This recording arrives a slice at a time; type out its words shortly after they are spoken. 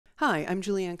Hi, I'm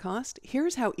Julieanne Kost.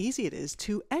 Here's how easy it is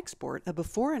to export a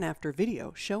before and after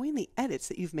video showing the edits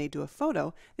that you've made to a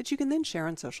photo that you can then share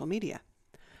on social media.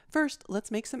 First,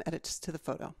 let's make some edits to the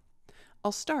photo.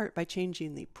 I'll start by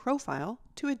changing the profile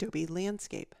to Adobe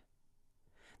Landscape.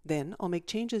 Then I'll make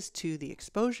changes to the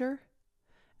exposure,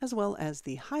 as well as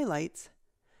the highlights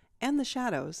and the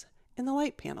shadows in the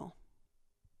light panel.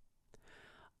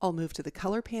 I'll move to the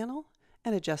color panel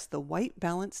and adjust the white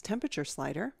balance temperature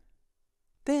slider.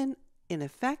 Then, in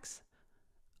Effects,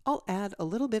 I'll add a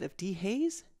little bit of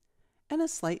dehaze and a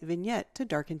slight vignette to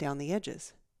darken down the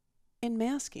edges. In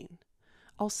Masking,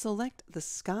 I'll select the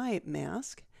sky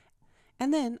mask,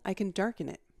 and then I can darken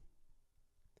it.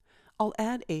 I'll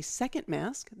add a second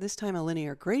mask, this time a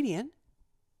linear gradient,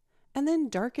 and then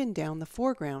darken down the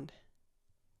foreground.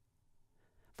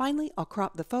 Finally, I'll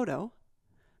crop the photo,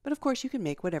 but of course you can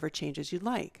make whatever changes you'd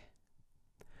like.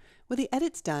 With the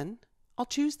edits done, I'll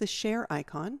choose the Share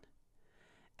icon,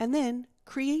 and then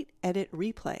Create Edit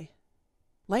Replay.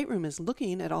 Lightroom is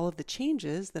looking at all of the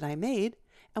changes that I made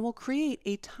and will create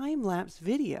a time-lapse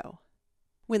video.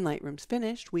 When Lightroom's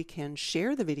finished, we can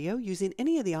share the video using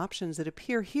any of the options that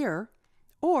appear here,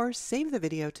 or save the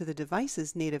video to the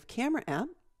device's native camera app.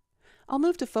 I'll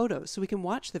move to Photos so we can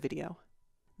watch the video.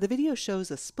 The video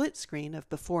shows a split screen of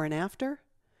before and after,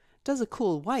 does a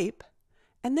cool wipe,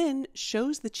 and then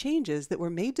shows the changes that were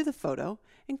made to the photo,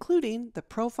 including the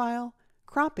profile,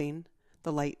 cropping,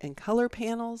 the light and color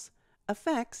panels,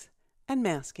 effects, and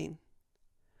masking.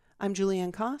 I'm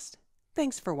Julieanne Kost.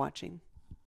 Thanks for watching.